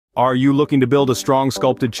Are you looking to build a strong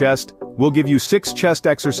sculpted chest? We'll give you 6 chest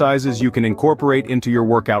exercises you can incorporate into your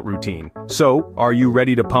workout routine. So, are you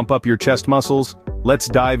ready to pump up your chest muscles? Let's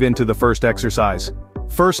dive into the first exercise.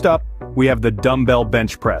 First up, we have the dumbbell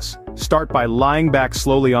bench press. Start by lying back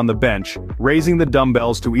slowly on the bench, raising the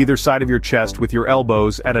dumbbells to either side of your chest with your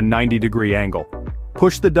elbows at a 90-degree angle.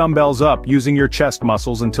 Push the dumbbells up using your chest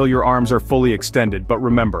muscles until your arms are fully extended, but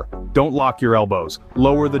remember, don't lock your elbows.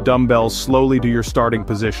 Lower the dumbbells slowly to your starting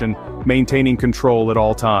position, maintaining control at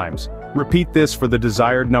all times. Repeat this for the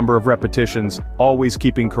desired number of repetitions, always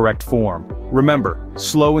keeping correct form. Remember,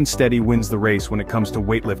 slow and steady wins the race when it comes to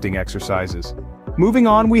weightlifting exercises. Moving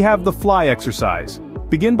on, we have the fly exercise.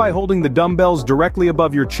 Begin by holding the dumbbells directly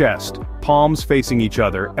above your chest, palms facing each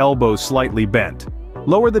other, elbows slightly bent.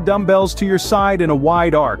 Lower the dumbbells to your side in a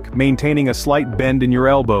wide arc, maintaining a slight bend in your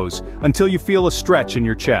elbows, until you feel a stretch in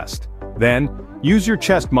your chest. Then, use your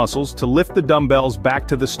chest muscles to lift the dumbbells back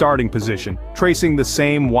to the starting position, tracing the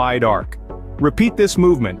same wide arc. Repeat this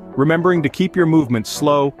movement, remembering to keep your movement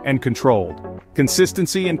slow and controlled.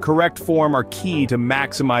 Consistency and correct form are key to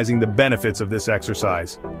maximizing the benefits of this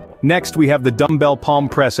exercise. Next, we have the dumbbell palm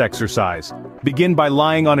press exercise. Begin by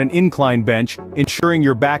lying on an incline bench, ensuring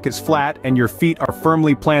your back is flat and your feet are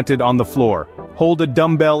firmly planted on the floor. Hold a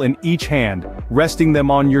dumbbell in each hand, resting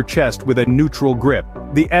them on your chest with a neutral grip.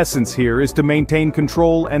 The essence here is to maintain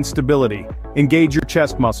control and stability. Engage your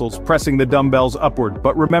chest muscles, pressing the dumbbells upward,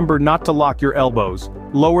 but remember not to lock your elbows.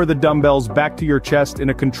 Lower the dumbbells back to your chest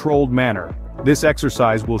in a controlled manner. This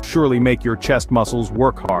exercise will surely make your chest muscles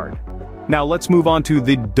work hard. Now let's move on to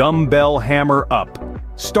the dumbbell hammer up.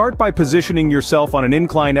 Start by positioning yourself on an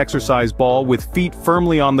incline exercise ball with feet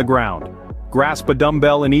firmly on the ground. Grasp a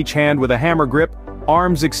dumbbell in each hand with a hammer grip,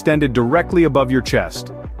 arms extended directly above your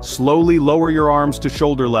chest. Slowly lower your arms to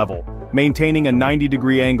shoulder level, maintaining a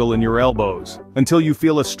 90-degree angle in your elbows, until you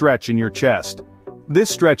feel a stretch in your chest.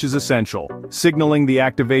 This stretch is essential, signaling the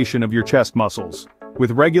activation of your chest muscles.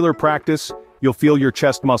 With regular practice, you'll feel your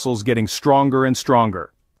chest muscles getting stronger and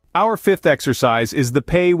stronger. Our 5th exercise is the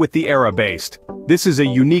pay with the arabesque. This is a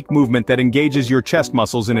unique movement that engages your chest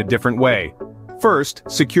muscles in a different way. First,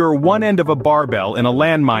 secure one end of a barbell in a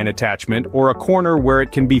landmine attachment or a corner where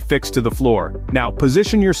it can be fixed to the floor. Now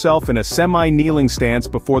position yourself in a semi-kneeling stance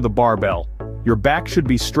before the barbell. Your back should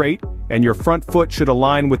be straight, and your front foot should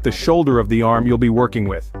align with the shoulder of the arm you'll be working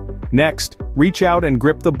with. Next, reach out and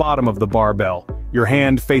grip the bottom of the barbell, your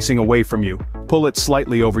hand facing away from you. Pull it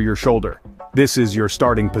slightly over your shoulder. This is your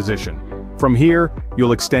starting position. From here,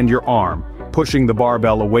 you'll extend your arm, pushing the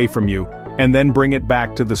barbell away from you, and then bring it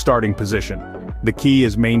back to the starting position. The key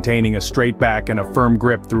is maintaining a straight back and a firm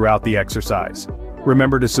grip throughout the exercise.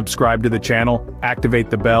 Remember to subscribe to the channel, activate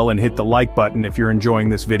the bell, and hit the like button if you're enjoying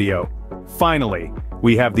this video. Finally,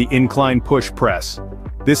 we have the incline push press.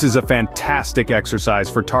 This is a fantastic exercise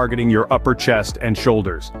for targeting your upper chest and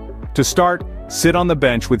shoulders. To start, sit on the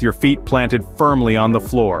bench with your feet planted firmly on the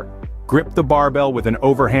floor. Grip the barbell with an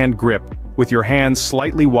overhand grip, with your hands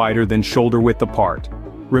slightly wider than shoulder width apart.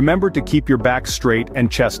 Remember to keep your back straight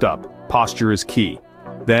and chest up. Posture is key.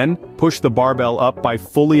 Then, push the barbell up by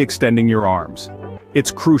fully extending your arms.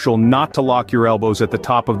 It's crucial not to lock your elbows at the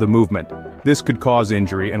top of the movement. This could cause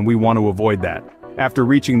injury, and we want to avoid that. After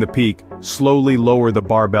reaching the peak, slowly lower the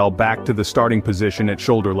barbell back to the starting position at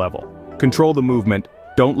shoulder level. Control the movement,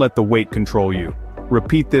 don't let the weight control you.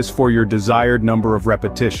 Repeat this for your desired number of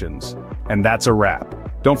repetitions. And that's a wrap.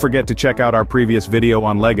 Don't forget to check out our previous video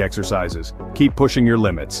on leg exercises. Keep pushing your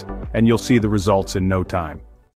limits, and you'll see the results in no time.